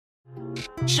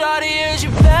Shawty, is you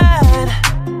bad?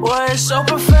 Word so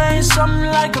profane, something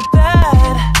like a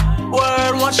bad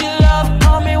word. Want your love,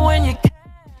 call me when you can.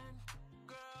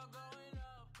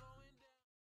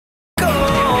 Go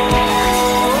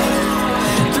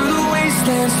through the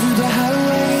wastelands, through the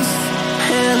highways,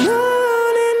 and on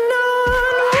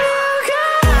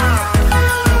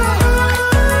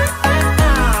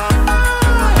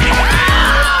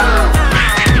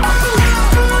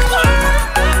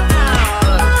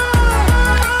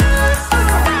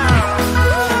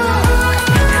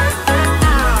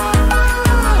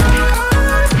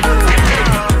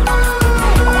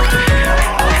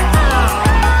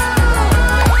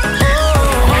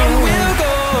we'll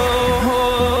go.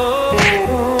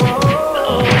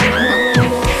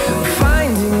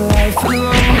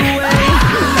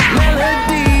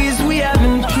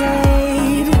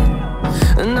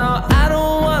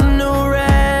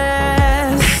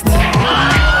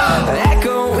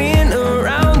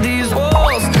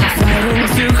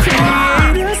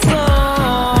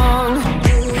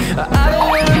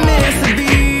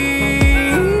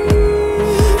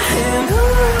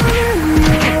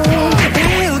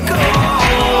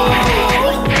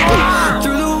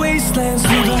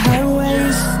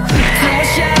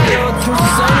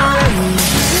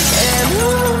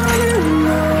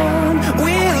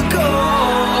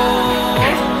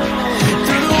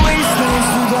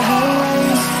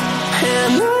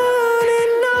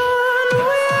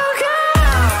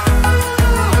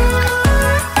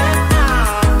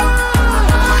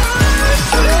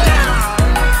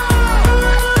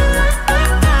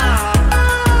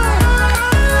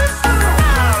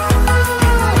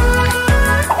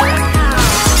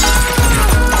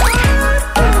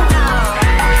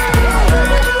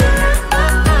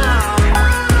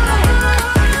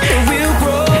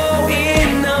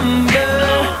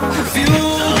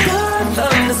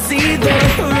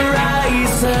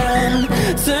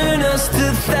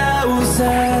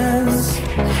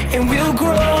 And we'll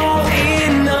grow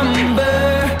in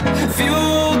number,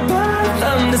 fueled by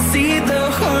them to see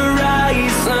the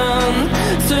horizon,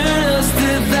 turn us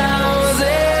to thousands.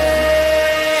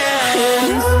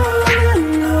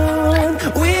 And on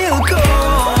we'll go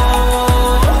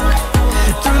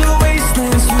through the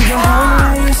wastelands, through the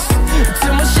highways,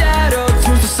 till my shadow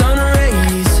turns to sun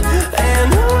rays.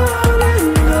 And on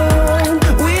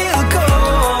we'll go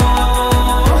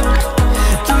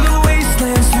through the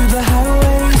wastelands, through the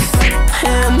highways,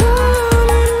 and on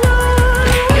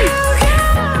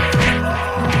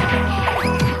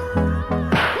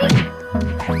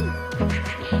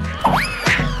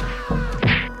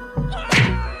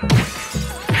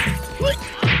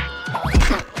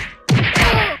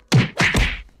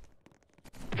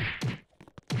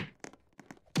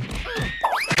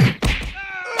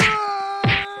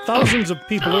Thousands of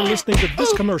people are listening to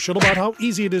this commercial about how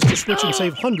easy it is to switch and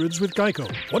save hundreds with Geico.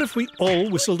 What if we all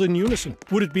whistled in unison?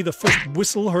 Would it be the first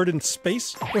whistle heard in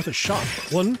space? Worth a shot.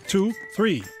 1, 2,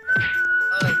 3.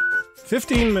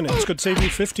 15 minutes could save you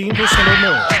 15% or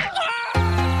more.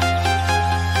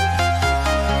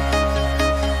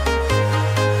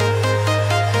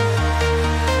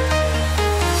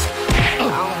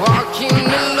 Walking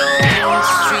alone, the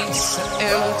streets are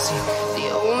empty. The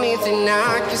only thing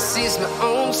I can see is my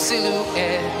own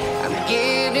silhouette. I'm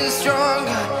getting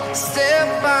stronger,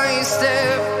 step by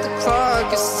step. The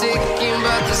clock is ticking,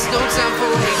 but there's no time for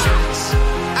me.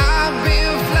 I've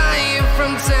been flying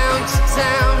from town to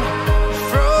town,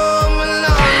 from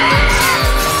London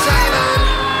to Thailand.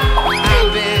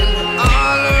 I've been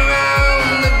all around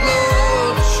the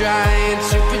globe, trying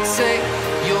to protect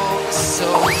your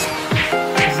soul.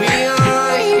 We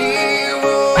are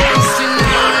heroes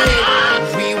tonight.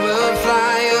 We will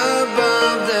fly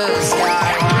above the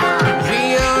sky. We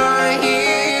are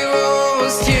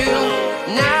heroes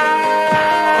tonight.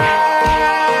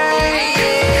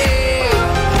 Yeah.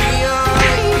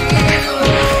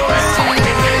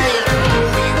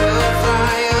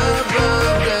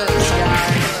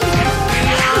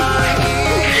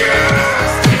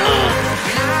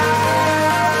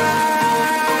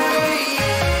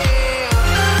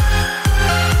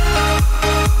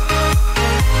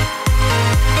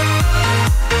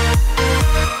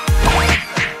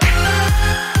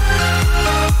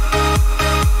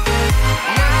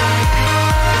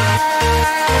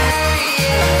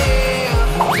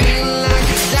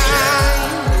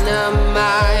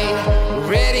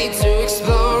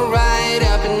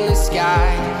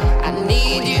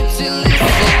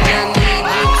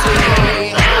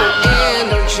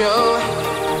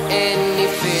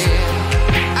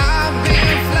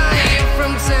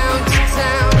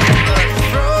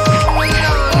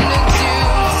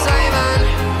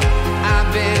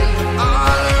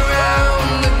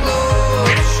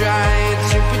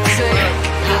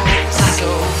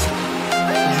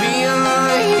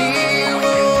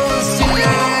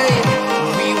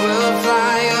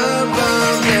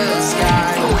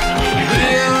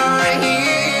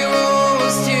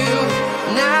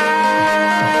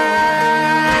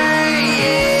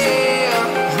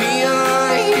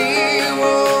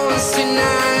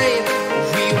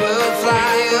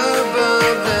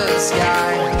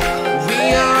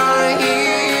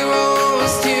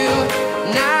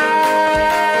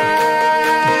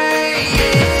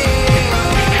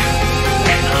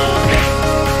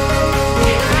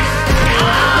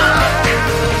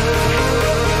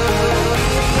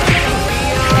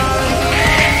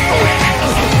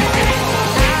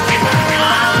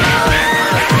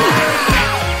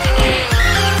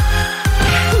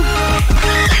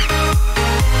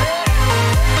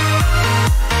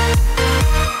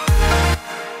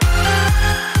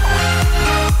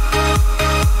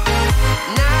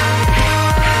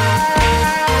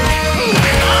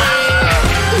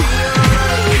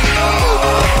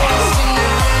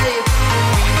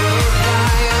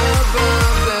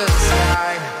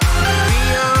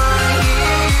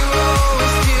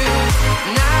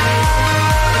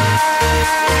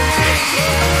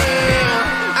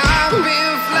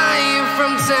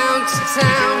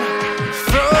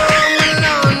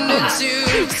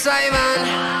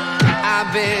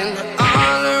 I've been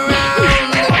all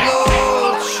around the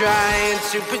globe trying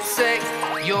to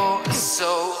protect your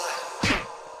soul.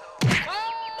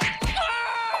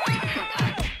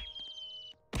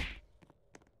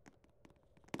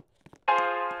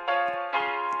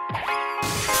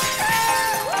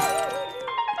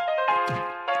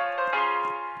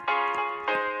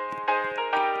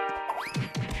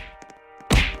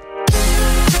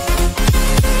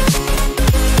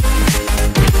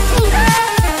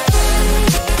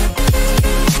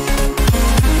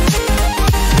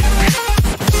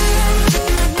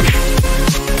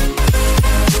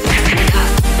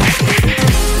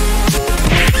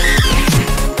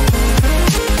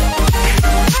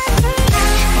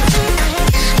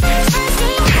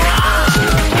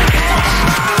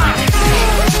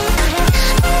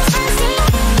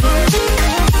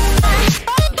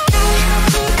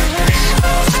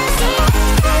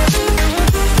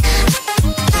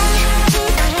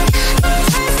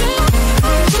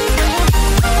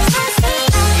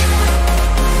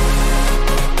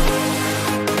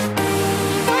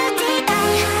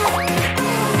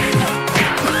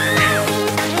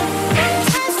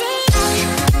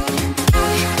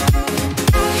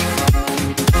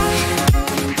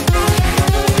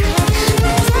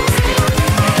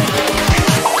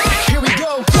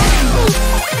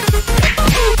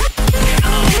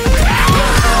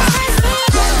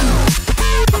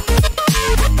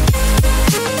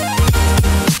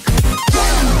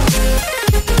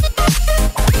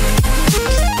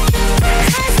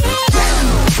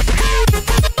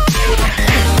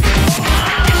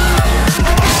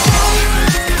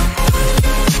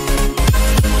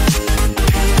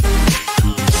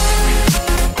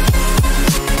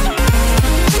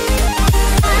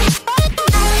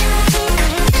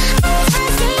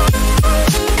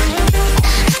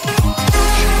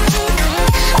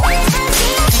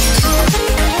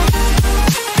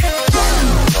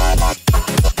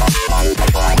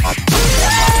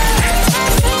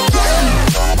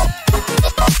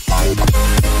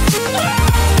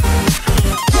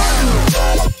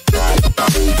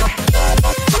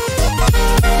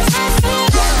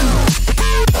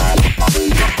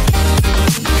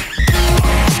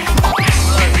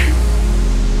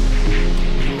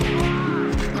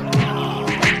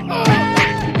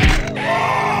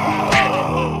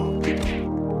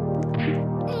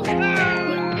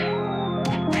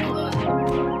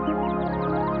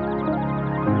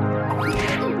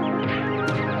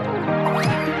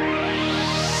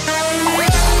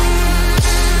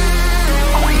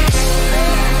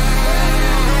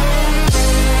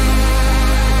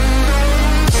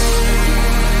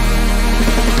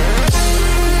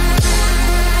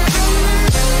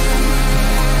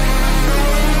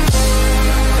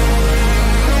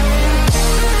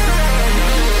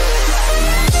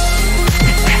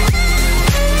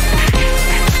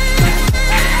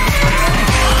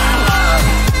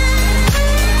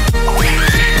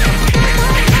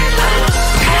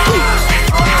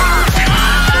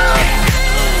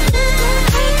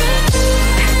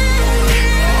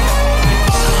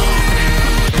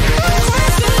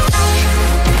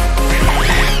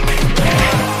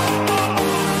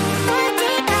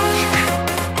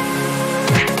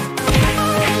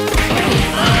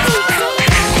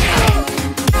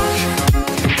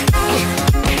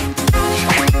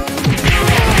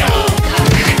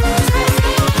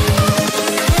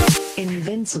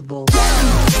 Invincible.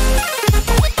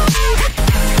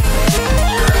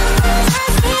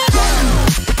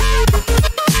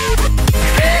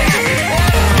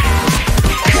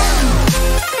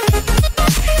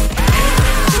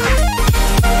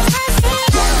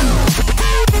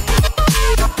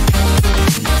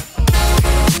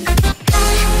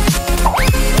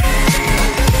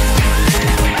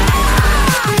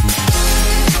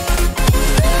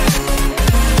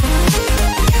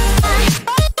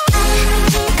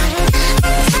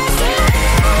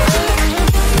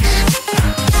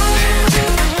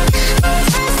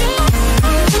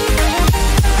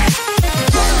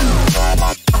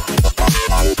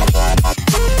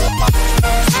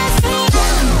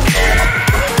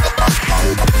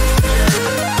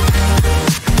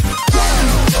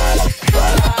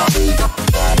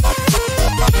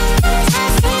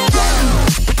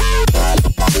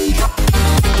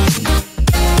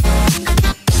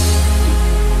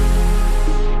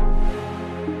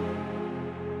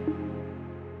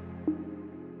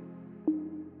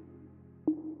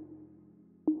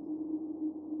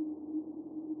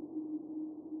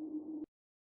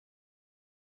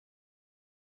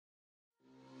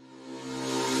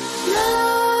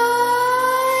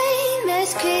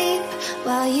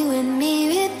 While you and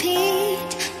me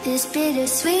repeat this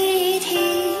bittersweet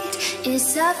heat is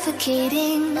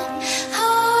suffocating.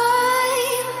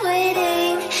 I'm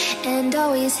waiting and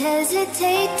always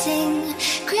hesitating.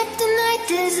 Kryptonite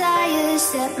desires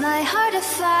set my heart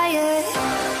afire.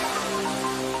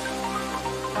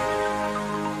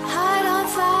 Heart on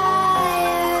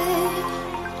fire.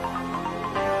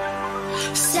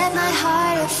 Set my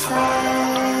heart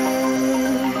afire.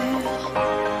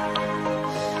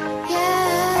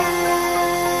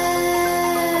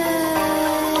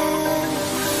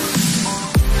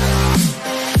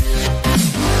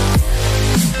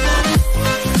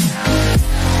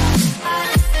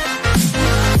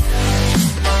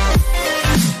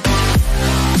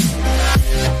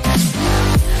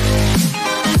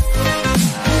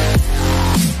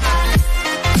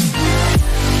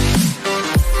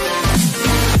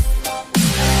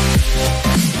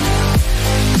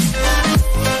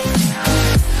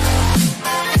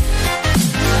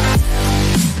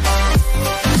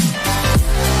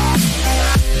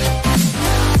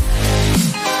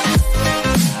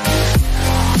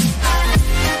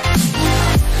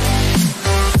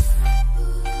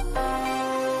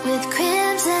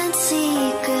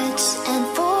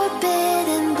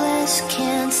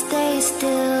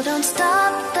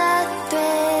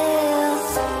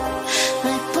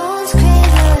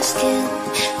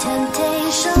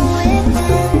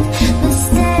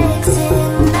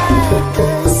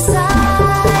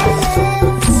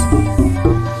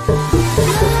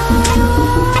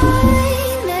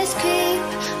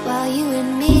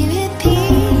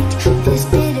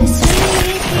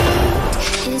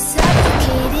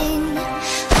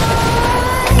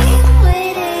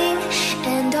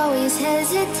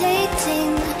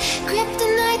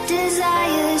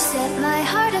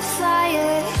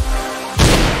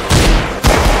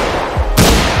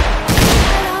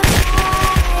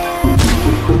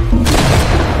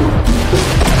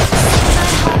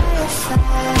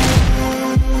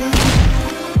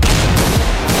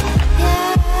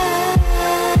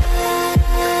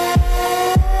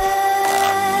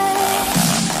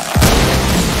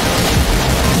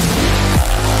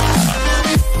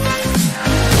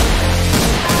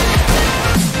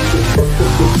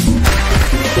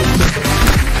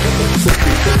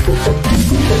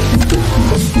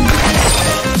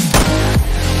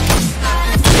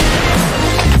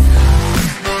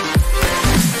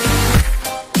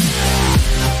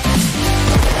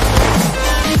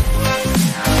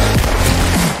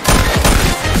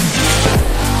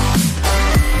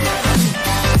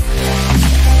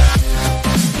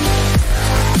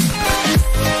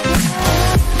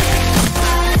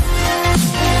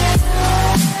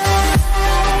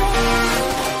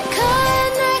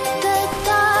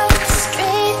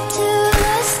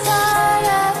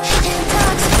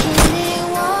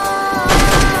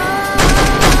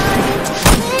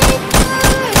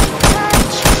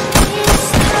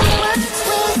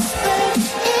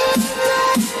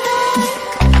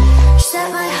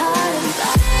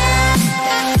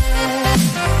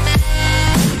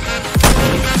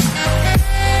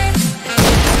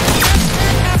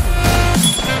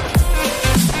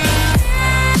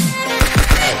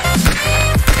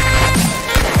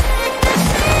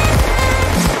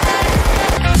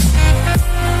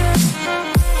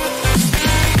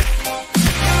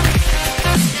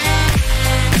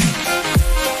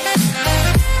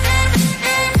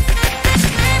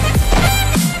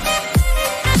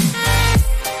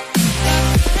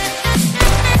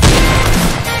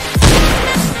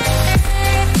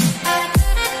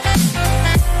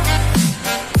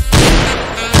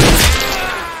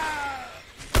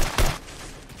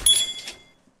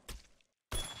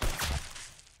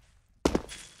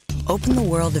 Open the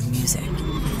world of music.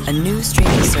 A new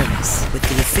streaming service with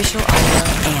the official audio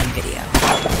and video.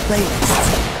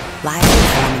 Playlists, live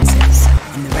performances,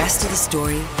 and the rest of the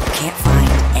story you can't find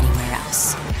anywhere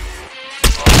else.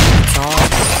 It's all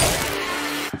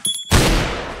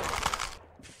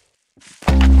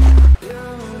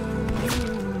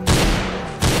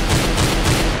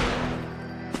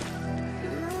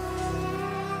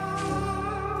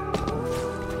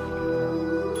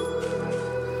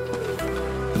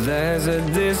There's a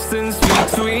distance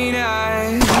between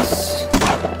us.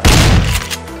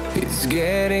 It's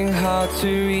getting hard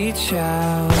to reach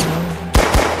out.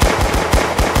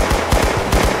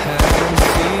 Haven't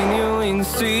seen you in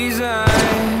seasons,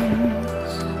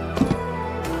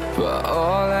 but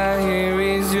all I hear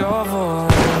is your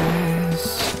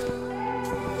voice.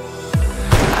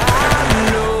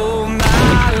 I know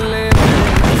my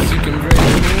limits. You can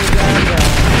break me down, but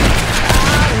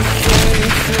I'm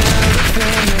safe till the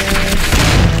finish line.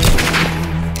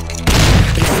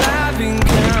 I've been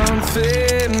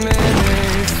counting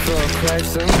minutes for quite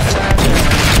some time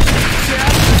now.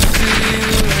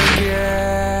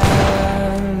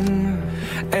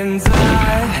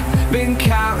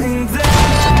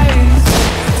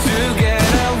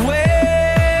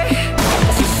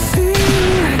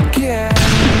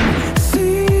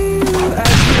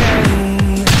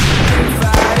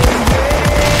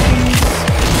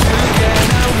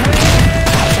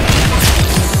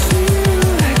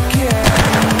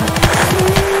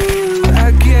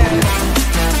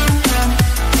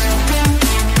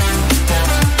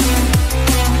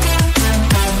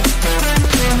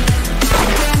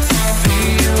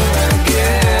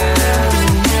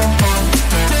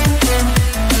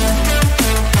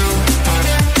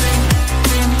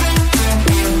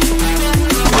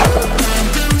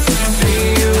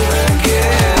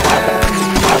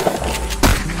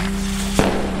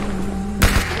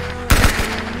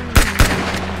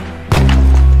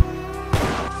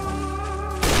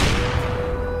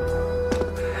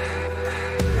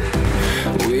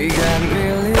 We got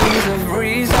millions of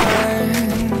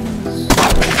reasons to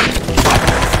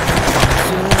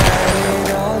let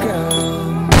it all go.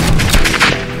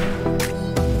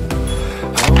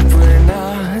 Hope we're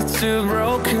not too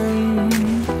broken.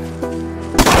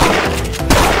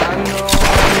 I know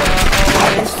I'm not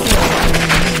always trying,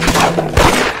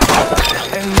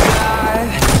 and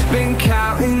I've been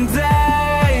counting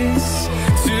days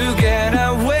to get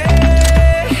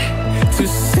away, to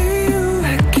see you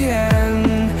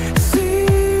again, see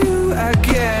you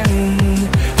again.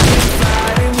 Been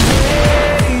finding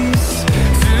ways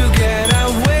to get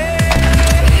away,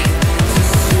 to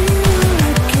see you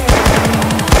again,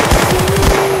 see you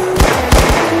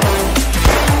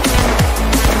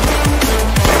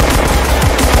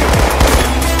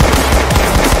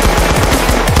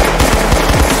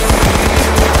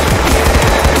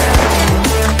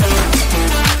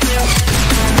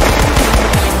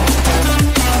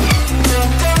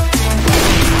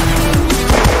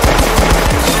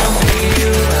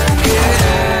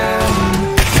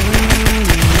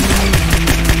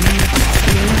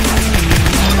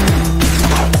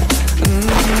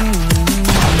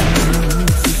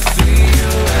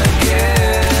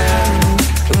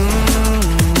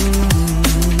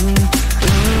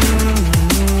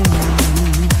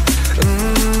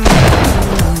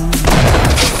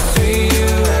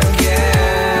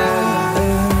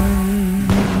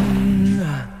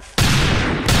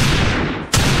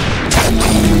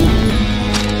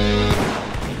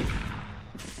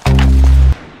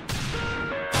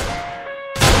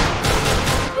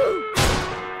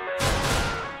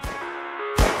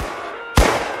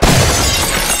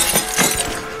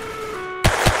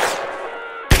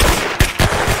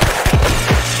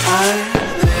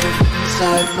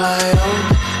inside my own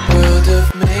world of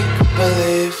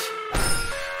make-believe.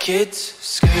 Kids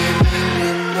screaming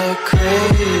in their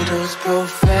cradles,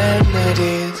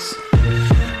 profanities.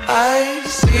 I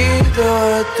see the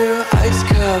world through ice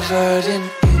covered in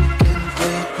ink and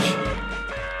bleach.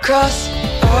 Cross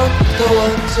out the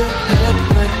ones who heard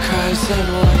my cries and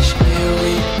watched me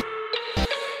weep.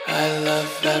 I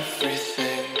love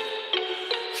everything.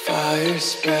 Fire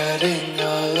spreading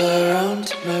all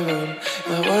around my room.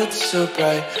 My world's so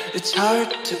bright, it's hard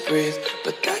to breathe,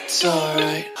 but that's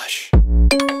alright. Hush.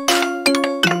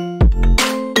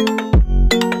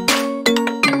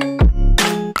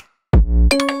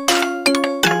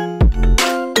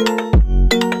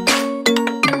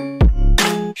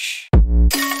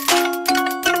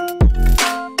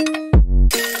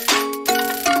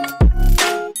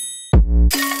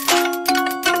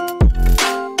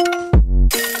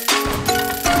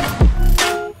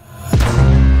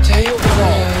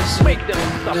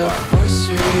 The force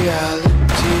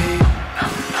reality.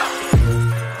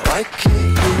 Why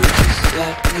can't you just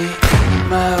let me in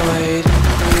my way to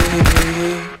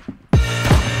free?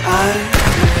 I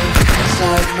live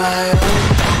inside my own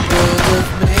world of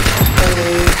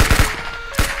make-believe.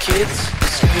 Kids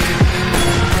screaming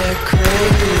in their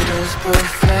cradles,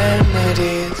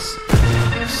 profanities.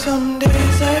 Some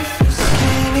days I feel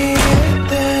skinnier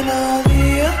than all the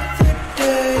other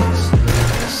days.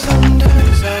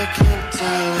 Sometimes I can't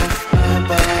tell if my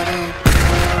body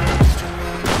belongs to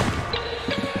me.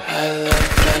 I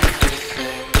love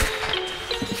everything.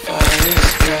 Fire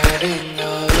spreading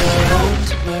all around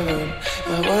my room.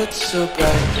 My world's so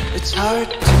bright, it's hard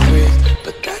to breathe,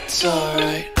 but that's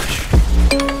alright.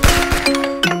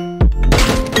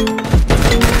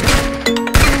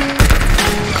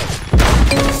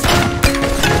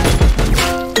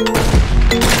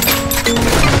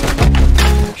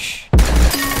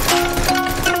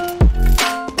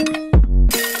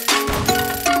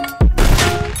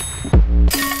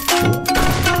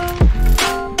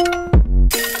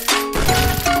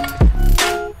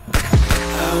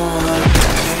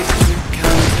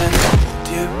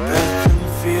 Your breath and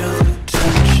feel the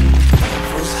tension.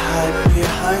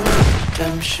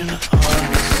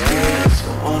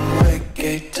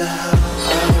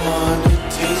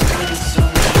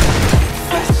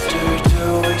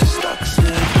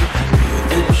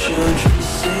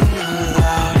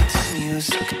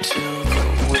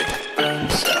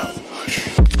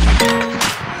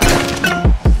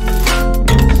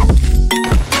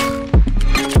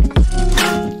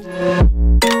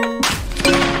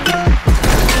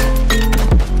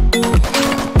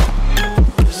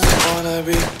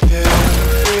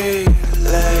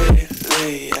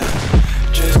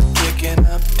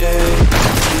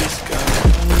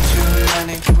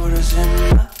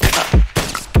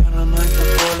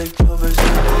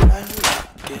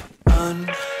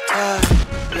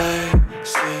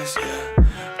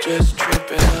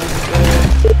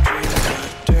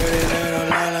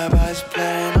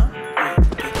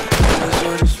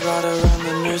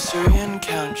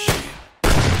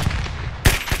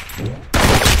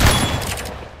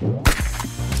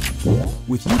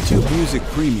 With YouTube Music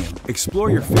Premium,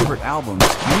 explore your favorite albums,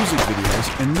 music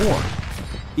videos, and more,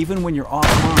 even when you're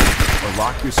offline or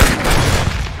lock your screen,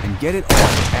 and get it all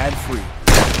ad-free.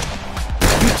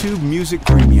 YouTube Music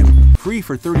Premium, free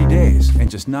for 30 days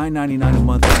and just $9.99 a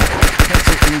month.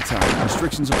 Cancel anytime.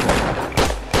 Restrictions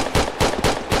apply.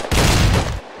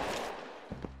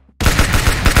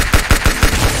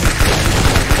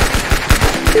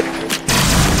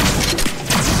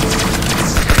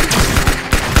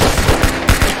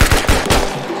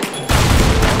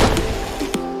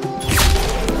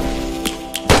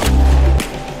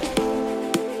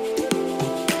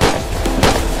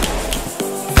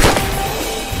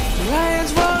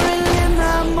 Lions roaring in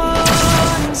the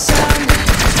morning sun,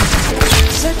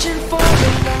 searching for a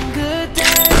longer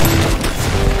day.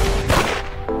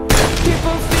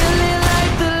 People feeling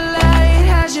like the light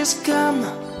has just come.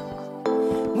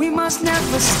 We must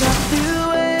never stop the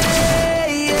way.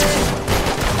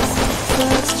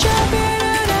 Birds jumping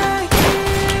and I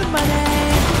hear my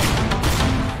name,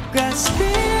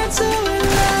 grasping into a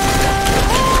life.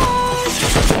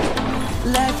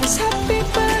 Life is happy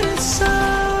but it's so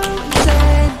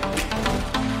insane.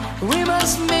 We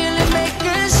must merely make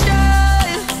a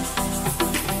shine.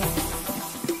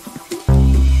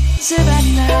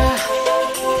 Savannah,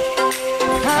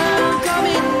 I'm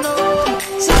coming home.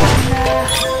 Savannah,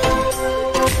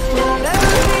 we'll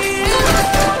never be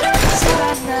alone.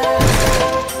 Savannah,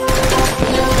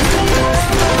 we'll be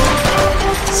alone.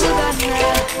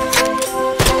 Savannah,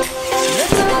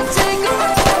 let's all take a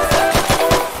walk.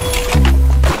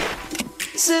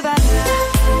 Savannah.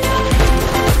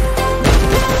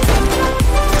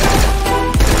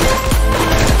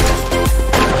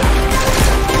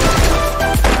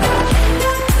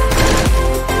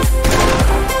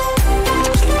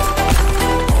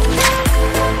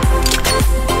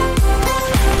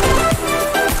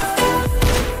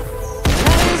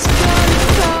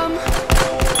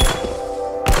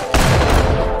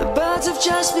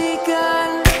 Just begun.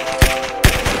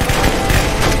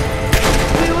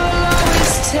 We will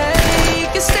always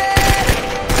take a stand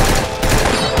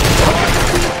for the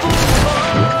people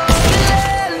of the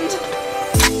land.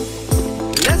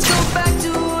 Let's go back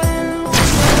to when we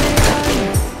were young.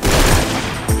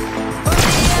 For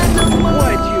the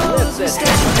animals we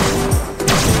stand.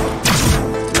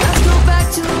 Let's go back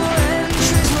to when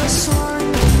trees were swung.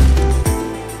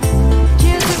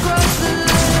 Kids across the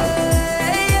land.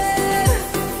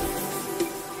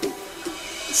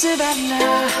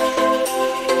 Savannah,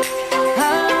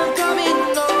 I'm coming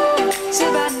home.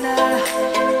 Savannah,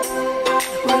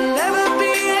 we'll never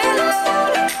be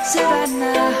alone.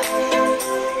 Savannah,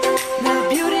 the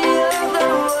beauty of the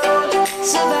world.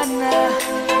 Savannah,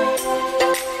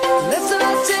 let's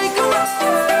all take a walk.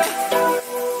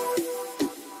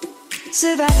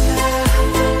 Savannah,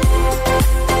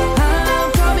 I'm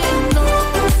coming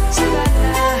home.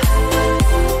 Savannah,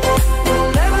 we'll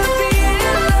never be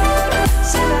alone.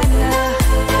 Savannah,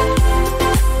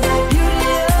 the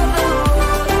beauty of the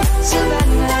world.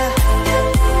 Savannah,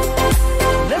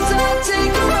 let's all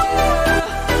take a walk.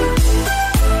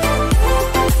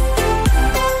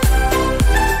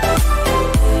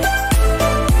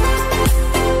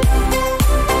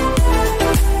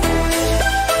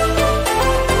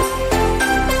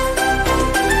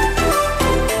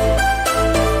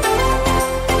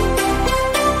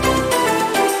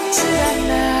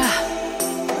 Savannah,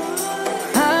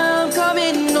 I'm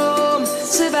coming home.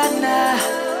 Savannah,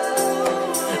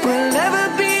 we'll never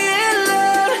be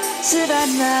alone.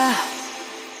 Savannah.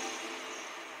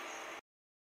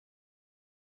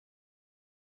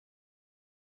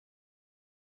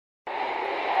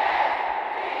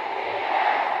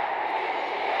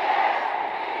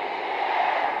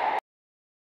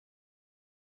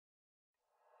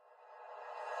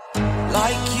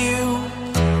 Like you,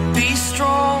 be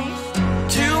strong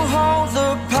to hold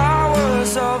the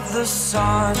powers of the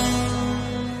sun.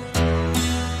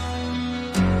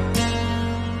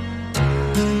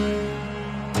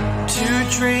 To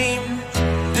dream,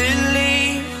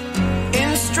 believe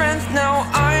in strength. Now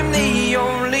I'm the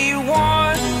only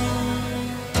one,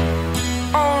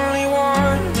 only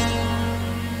one.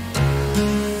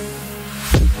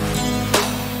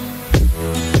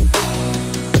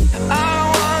 I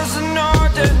was an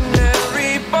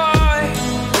ordinary boy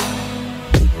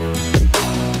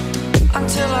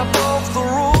until I broke the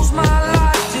rules. My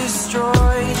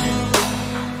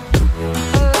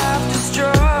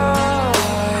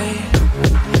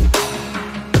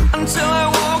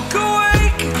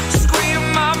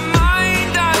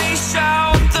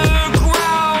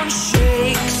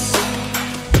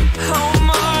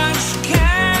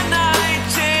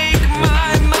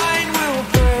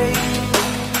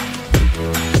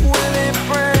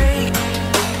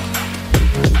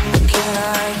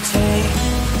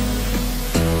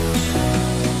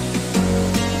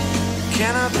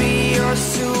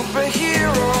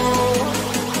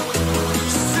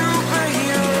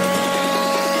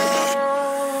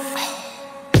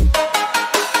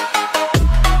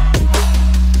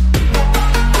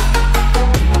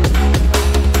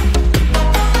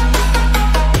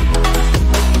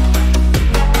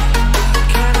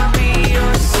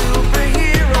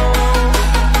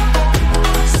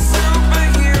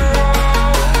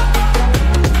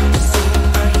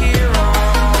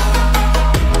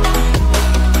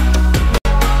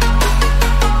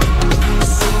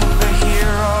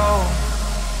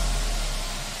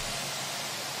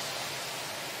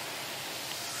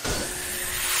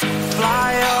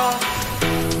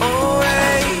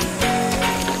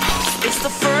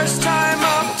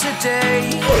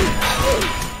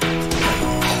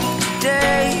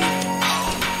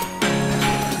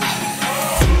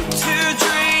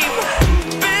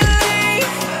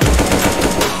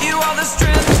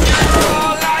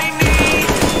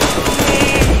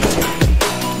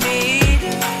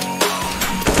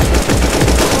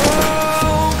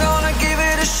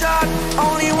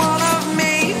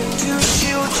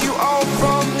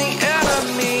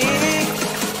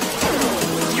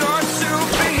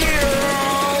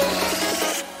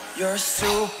your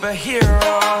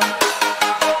superhero.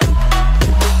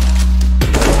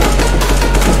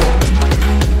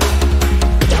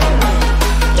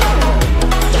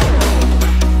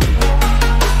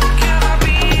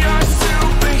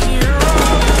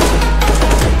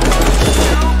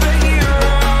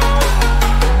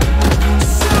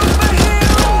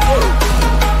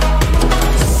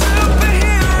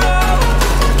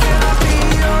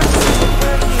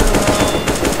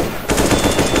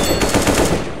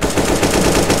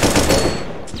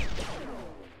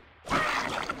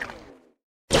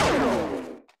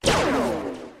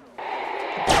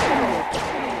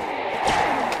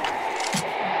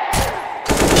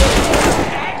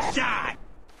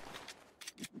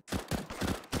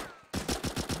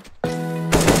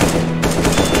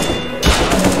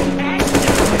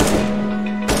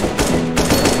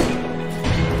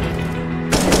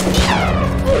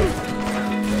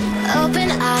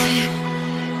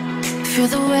 Feel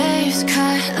the waves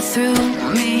cut through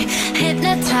me,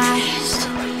 hypnotized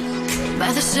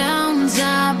by the sounds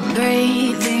I'm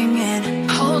breathing in.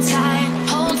 Hold tight,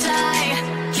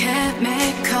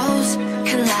 chemicals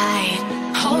collide.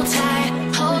 Hold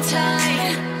tight, hold tight.